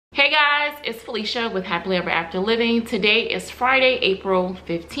Hey guys, it's Felicia with Happily Ever After Living. Today is Friday, April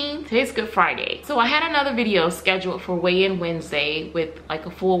 15th. Today's Good Friday. So I had another video scheduled for weigh-in Wednesday with like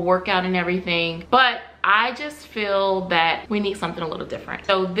a full workout and everything, but I just feel that we need something a little different.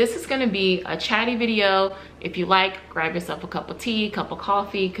 So this is gonna be a chatty video. If you like, grab yourself a cup of tea, cup of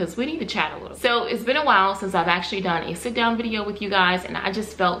coffee, because we need to chat a little. So it's been a while since I've actually done a sit down video with you guys, and I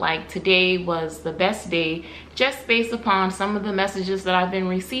just felt like today was the best day just based upon some of the messages that I've been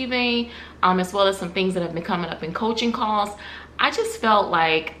receiving, as well as some things that have been coming up in coaching calls. I just felt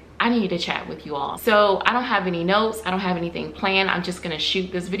like I need to chat with you all. So I don't have any notes, I don't have anything planned. I'm just gonna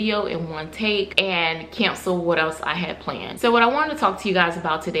shoot this video in one take and cancel what else I had planned. So what I wanted to talk to you guys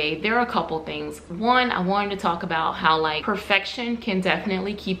about today, there are a couple things. One, I wanted to talk about how like perfection can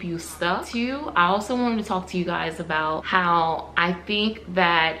definitely keep you stuck. Two, I also wanted to talk to you guys about how I think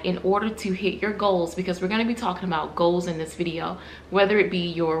that in order to hit your goals, because we're gonna be talking about goals in this video, whether it be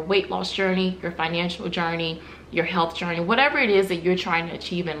your weight loss journey, your financial journey, your health journey, whatever it is that you're trying to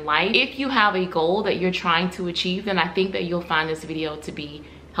achieve in life. If you have a goal that you're trying to achieve, then I think that you'll find this video to be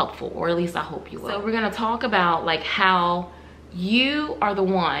helpful, or at least I hope you will. So we're gonna talk about like how you are the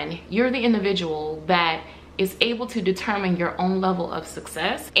one, you're the individual that is able to determine your own level of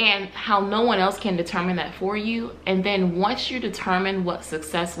success and how no one else can determine that for you. And then once you determine what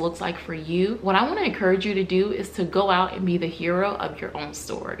success looks like for you, what I want to encourage you to do is to go out and be the hero of your own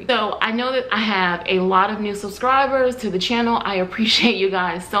story. So I know that I have a lot of new subscribers to the channel. I appreciate you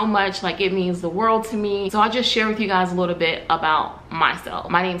guys so much. Like, it means the world to me. So I'll just share with you guys a little bit about myself.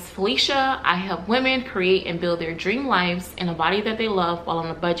 My name's Felicia. I help women create and build their dream lives in a body that they love while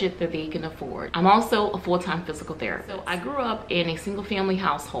on a budget that they can afford. I'm also a full-time physical therapist. So I grew up in a single family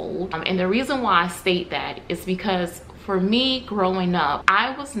household, and the reason why I state that is because for me growing up,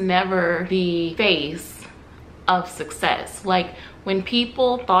 I was never the face of success. Like, when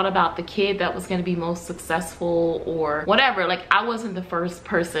people thought about the kid that was going to be most successful or whatever, like, I wasn't the first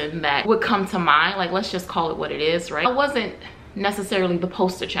person that would come to mind. Like, let's just call it what it is, right? I wasn't necessarily the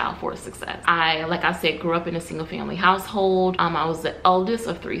poster child for success. I, like I said, grew up in a single family household. I was the eldest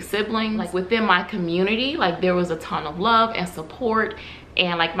of 3 siblings. Like, within my community, like, there was a ton of love and support,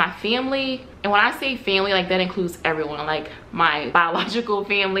 and like my family, and when I say family, like, that includes everyone, like my biological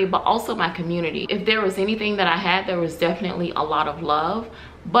family, but also my community. If there was anything that I had, there was definitely a lot of love.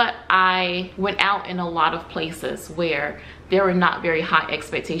 But I went out in a lot of places where there were not very high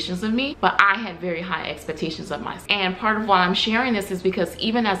expectations of me, but I had very high expectations of myself. And part of why I'm sharing this is because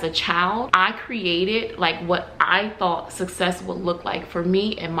even as a child, I created like what I thought success would look like for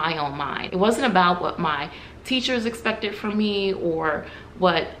me in my own mind. It wasn't about what my teachers expected from me or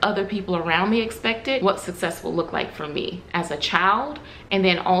what other people around me expected, what success will look like for me as a child. And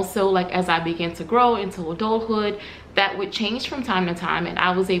then also, like, as I began to grow into adulthood, that would change from time to time, and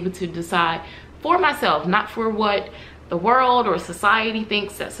I was able to decide for myself, not for what the world or society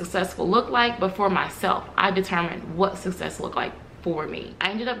thinks that success will look like, but for myself. I determined what success looked like for me. I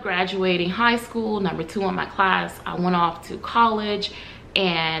ended up graduating high school, number 2 in my class. I went off to college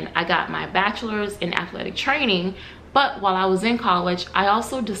and I got my bachelor's in athletic training. But while I was in college, I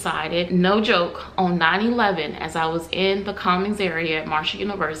also decided, no joke, on 9/11, as I was in the Commons area at Marshall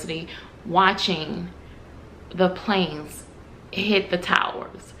University watching the planes hit the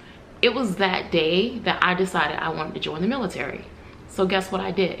towers, it was that day that I decided I wanted to join the military. So guess what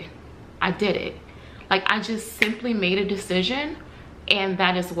I did? I did it. Like, I just simply made a decision, and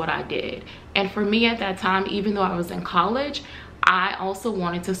that is what I did. And for me at that time, even though I was in college, I also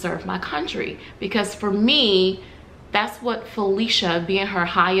wanted to serve my country, because for me, that's what Felicia, being her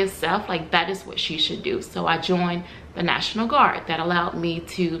highest self, like, that is what she should do. So I joined the National Guard. That allowed me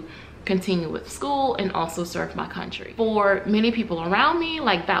to continue with school and also serve my country. For many people around me,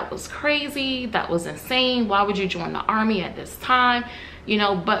 like, that was crazy, that was insane, why would you join the army at this time, you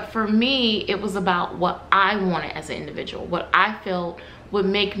know? But for me, it was about what I wanted as an individual, what I felt would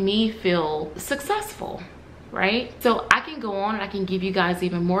make me feel successful, right? So I can go on and I can give you guys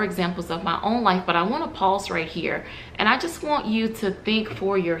even more examples of my own life, but I want to pause right here, and I just want you to think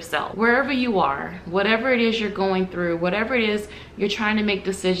for yourself, wherever you are, whatever it is you're going through, whatever it is you're trying to make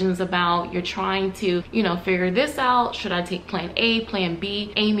decisions about, you're trying to, you know, figure this out. Should I take plan A, plan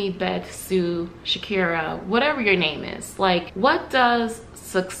B? Amy, Beth, Sue, Shakira, whatever your name is. Like, what does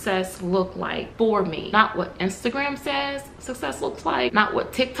success look like for me? Not what Instagram says success looks like, not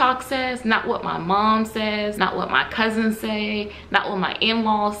what TikTok says, not what my mom says, not what my cousins say, not what my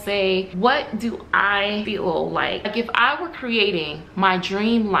in-laws say. What do I feel like? Like, if I were creating my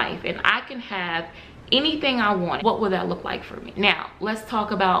dream life and I can have anything I wanted, what would that look like for me? Now, let's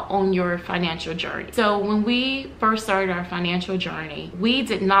talk about on your financial journey. So when we first started our financial journey, we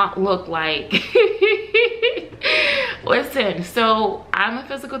did not look like listen, so I'm a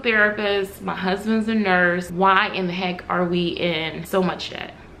physical therapist, my husband's a nurse. Why in the heck are we in so much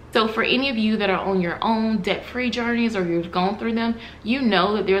debt? So for any of you that are on your own debt-free journeys or you've gone through them, you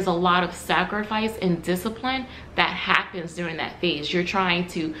know that there's a lot of sacrifice and discipline that happens during that phase. You're trying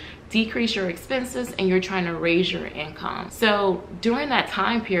to decrease your expenses and you're trying to raise your income. So during that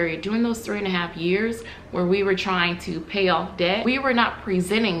time period, during those 3.5 years where we were trying to pay off debt, we were not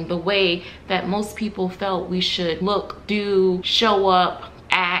presenting the way that most people felt we should look, do, show up,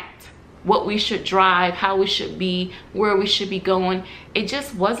 act, what we should drive, how we should be, where we should be going. It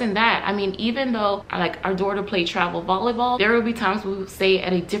just wasn't that. I mean, even though like our daughter played travel volleyball, there would be times we would stay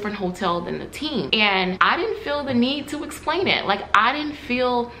at a different hotel than the team. And I didn't feel the need to explain it. Like I didn't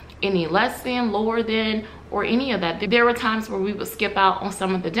feel any less than, lower than, or any of that. There were times where we would skip out on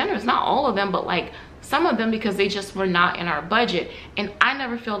some of the dinners, not all of them, but like some of them because they just were not in our budget. And I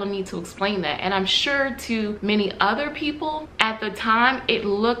never felt the need to explain that. And I'm sure to many other people at the time, it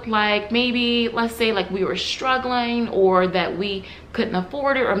looked like maybe, let's say like we were struggling or that we couldn't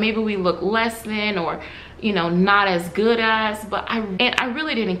afford it, or maybe we looked less than, or you know, not as good as. But I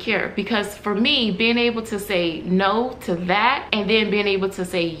really didn't care, because for me, being able to say no to that and then being able to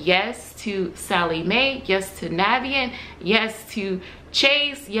say yes to Sally Mae, yes to Navient, yes to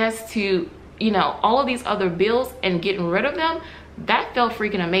Chase, yes to, you know, all of these other bills and getting rid of them, that felt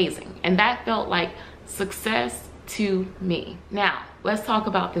freaking amazing. And that felt like success to me. Now, let's talk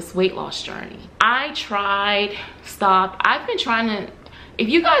about this weight loss journey. I tried, stopped. I've been trying to, if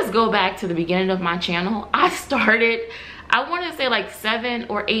you guys go back to the beginning of my channel, I started, I want to say like 7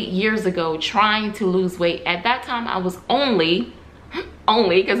 or 8 years ago, trying to lose weight. At that time, I was only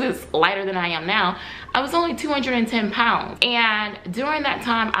because it's lighter than I am now, I was only 210 pounds. And during that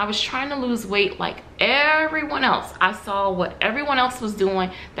time, I was trying to lose weight like everyone else. I saw what everyone else was doing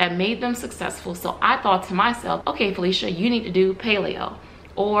that made them successful. So I thought to myself, okay, Felicia, you need to do paleo.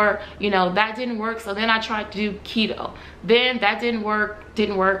 Or, you know, that didn't work, so then I tried to do keto. Then that didn't work.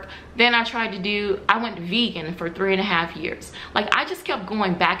 Then I went vegan for 3.5 years. Like, I just kept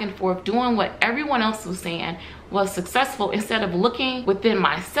going back and forth, doing what everyone else was saying was successful, instead of looking within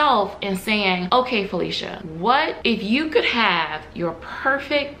myself and saying, okay, Felicia, what if you could have your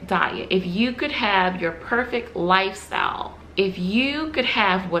perfect diet, if you could have your perfect lifestyle, if you could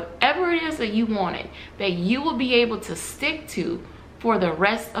have whatever it is that you wanted, that you will be able to stick to for the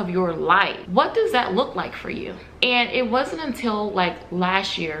rest of your life, what does that look like for you? And it wasn't until like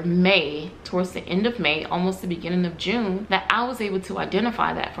last year, May, towards the end of May, almost the beginning of June, that I was able to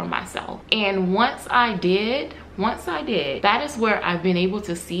identify that for myself. And once I did, that is where I've been able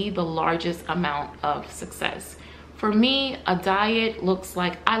to see the largest amount of success. For me, a diet looks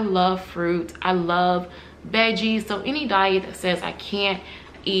like, I love fruit, I love veggies. So any diet that says I can't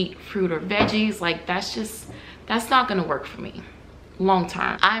eat fruit or veggies, like that's not gonna work for me long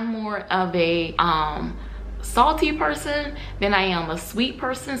term. I'm more of a salty person than I am a sweet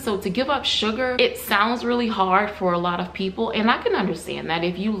person. So to give up sugar, it sounds really hard for a lot of people, and I can understand that.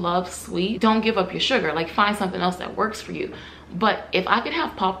 If you love sweet, don't give up your sugar. Like, find something else that works for you. But if I could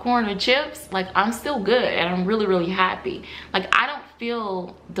have popcorn or chips, like, I'm still good and I'm really, really happy. Like, I don't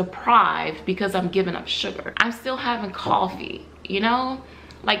feel deprived because I'm giving up sugar. I'm still having coffee, you know?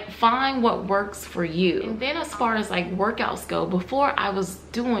 Like, find what works for you. And then as far as like workouts go, before I was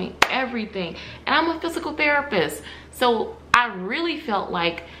doing everything, and I'm a physical therapist, so I really felt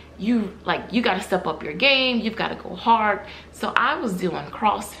like you got to step up your game, you've got to go hard. So I was doing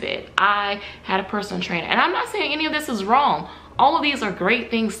CrossFit, I had a personal trainer, and I'm not saying any of this is wrong. All of these are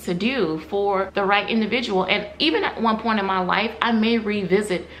great things to do for the right individual, and even at one point in my life, I may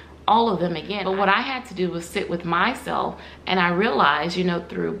revisit all of them again. But what I had to do was sit with myself, and I realized, you know,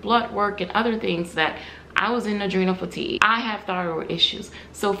 through blood work and other things, that I was in adrenal fatigue. I have thyroid issues.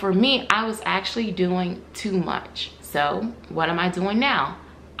 So for me, I was actually doing too much. So what am I doing now?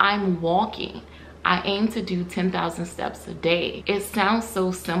 I'm walking. I aim to do 10,000 steps a day. It sounds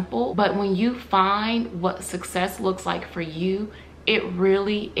so simple, but when you find what success looks like for you, it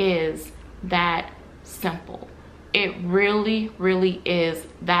really is that simple. It really, really is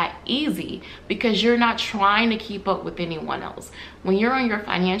that easy because you're not trying to keep up with anyone else. When you're on your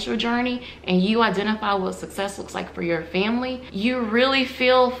financial journey and you identify what success looks like for your family, you really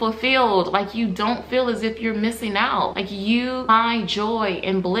feel fulfilled. Like you don't feel as if you're missing out. Like you find joy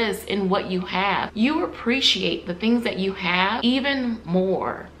and bliss in what you have. You appreciate the things that you have even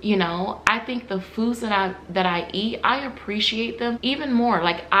more. You know, I think the foods that I eat, I appreciate them even more.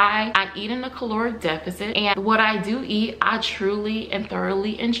 Like I eat in a caloric deficit, and what I do eat, I truly and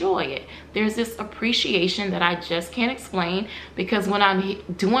thoroughly enjoy it. There's this appreciation that I just can't explain, because when I'm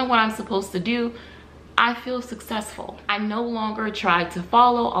doing what I'm supposed to do, I feel successful. I no longer try to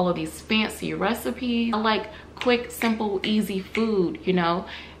follow all of these fancy recipes. I like quick, simple, easy food, you know.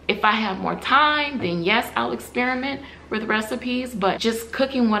 If I have more time, then yes, I'll experiment with recipes, but just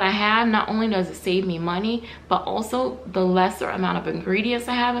cooking what I have, not only does it save me money, but also the lesser amount of ingredients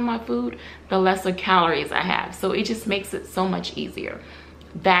I have in my food, the lesser calories I have. So it just makes it so much easier.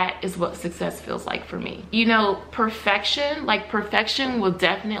 That is what success feels like for me. You know, perfection will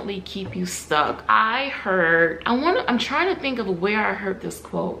definitely keep you stuck. I'm trying to think of where I heard this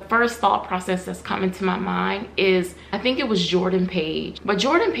quote. First thought process that's coming to my mind is, I think it was Jordan Page. But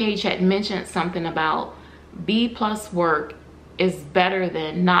Jordan Page had mentioned something about B+ work is better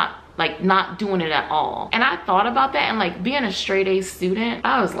than not doing it at all. And I thought about that, and like being a straight A student,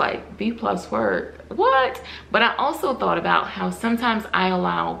 I was like, B+ work, what? But I also thought about how sometimes I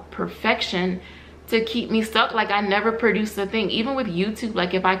allow perfection to keep me stuck. Like I never produced a thing. Even with YouTube,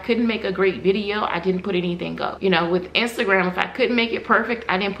 like if I couldn't make a great video, I didn't put anything up. You know, with Instagram, if I couldn't make it perfect,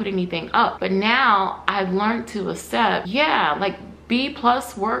 I didn't put anything up. But now I've learned to accept, yeah, like B+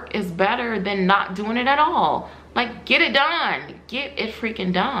 work is better than not doing it at all. Like, get it done. Get it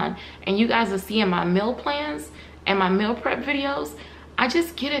freaking done. And you guys will see in my meal plans and my meal prep videos, I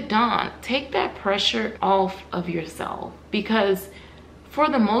just get it done. Take that pressure off of yourself, because for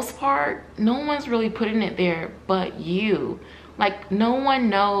the most part, no one's really putting it there but you. Like, no one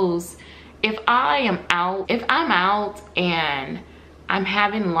knows. If I'm out and I'm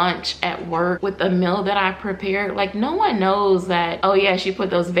having lunch at work with a meal that I prepared, like no one knows that, oh yeah, she put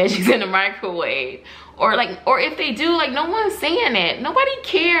those veggies in the microwave. Or if they do, like no one's saying it. Nobody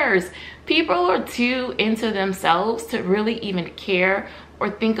cares. People are too into themselves to really even care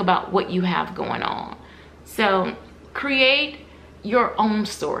or think about what you have going on. So create your own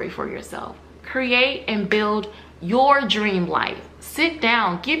story for yourself. Create and build your dream life. Sit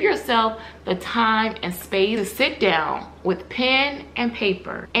down, give yourself the time and space to sit down with pen and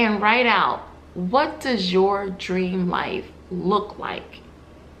paper and write out, what does your dream life look like?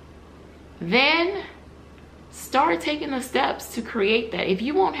 Then start taking the steps to create that. If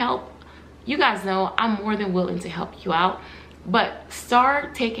you want help, you guys know I'm more than willing to help you out, but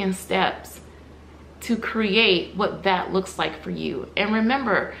start taking steps to create what that looks like for you. And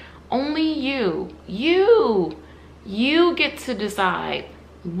remember, only you get to decide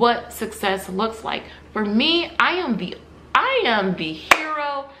what success looks like. For me, I am the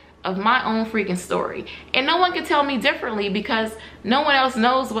hero of my own freaking story, and no one can tell me differently, because no one else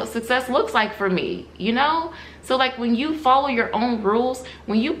knows what success looks like for me, you know? So like when you follow your own rules,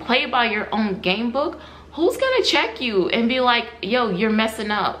 when you play by your own game book, who's gonna check you and be like, yo, you're messing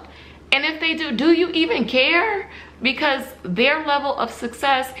up? And if they do you even care? Because their level of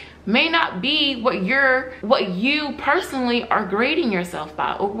success may not be what you personally are grading yourself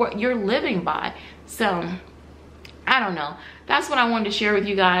by, or what you're living by. So I don't know. That's what I wanted to share with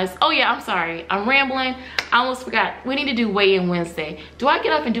you guys. Oh yeah, I'm sorry, I'm rambling. I almost forgot. We need to do weigh-in Wednesday. Do I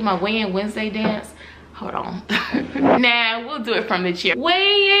get up and do my weigh-in Wednesday dance? Hold on. Nah, we'll do it from the chair.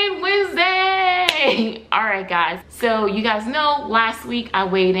 Weigh-in Wednesday. All right, guys. So you guys know last week I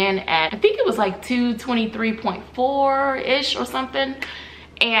weighed in at, I think it was like 223.4-ish or something.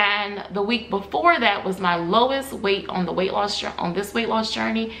 And the week before that was my lowest weight on the this weight loss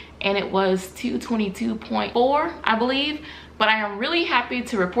journey, and it was 222.4, I believe. But I am really happy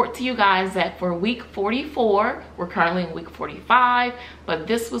to report to you guys that for week 44, we're currently in week 45, but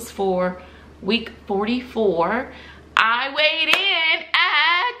this was for week 44, I weighed in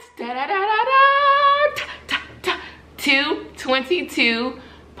at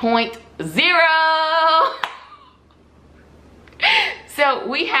 222.0. So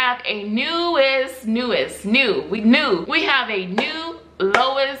we have a we have a new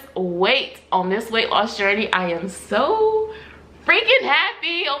lowest weight on this weight loss journey. I am so freaking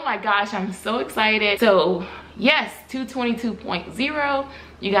happy. Oh my gosh, I'm so excited. So yes, 222.0.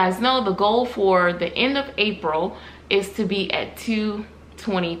 You guys know the goal for the end of April is to be at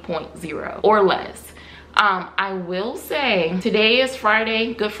 220.0 or less. I will say today is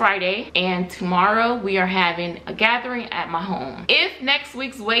Friday, Good Friday, and tomorrow we are having a gathering at my home. If next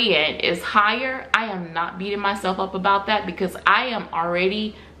week's weigh-in is higher, I am not beating myself up about that because I am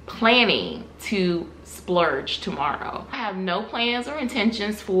already planning to splurge tomorrow. I have no plans or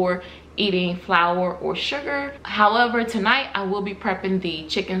intentions for eating flour or sugar. However, tonight I will be prepping the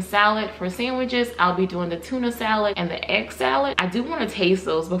chicken salad for sandwiches. I'll be doing the tuna salad and the egg salad. I do want to taste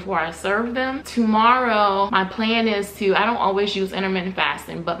those before I serve them. Tomorrow, my plan is to, I don't always use intermittent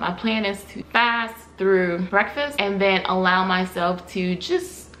fasting, but my plan is to fast through breakfast and then allow myself to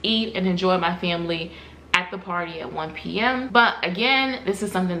just eat and enjoy my family at the party at 1 p.m. But again, this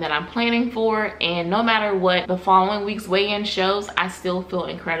is something that I'm planning for, and no matter what the following week's weigh-in shows, I still feel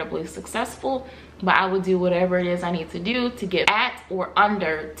incredibly successful. But I will do whatever it is I need to do to get at or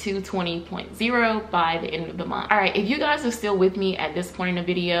under 220.0 by the end of the month. All right, if you guys are still with me at this point in the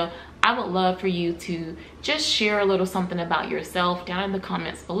video, I would love for you to just share a little something about yourself down in the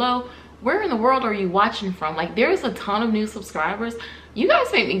comments below. Where in the world are you watching from? Like, there's a ton of new subscribers. You guys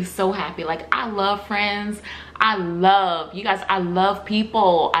make me so happy. Like, I love friends. I love you guys. I love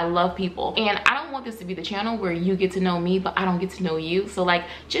people. I love people. And I don't want this to be the channel where you get to know me, but I don't get to know you. So like,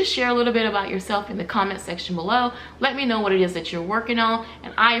 just share a little bit about yourself in the comment section below. Let me know what it is that you're working on.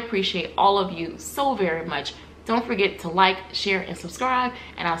 And I appreciate all of you so very much. Don't forget to like, share, and subscribe.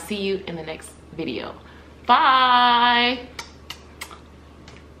 And I'll see you in the next video. Bye.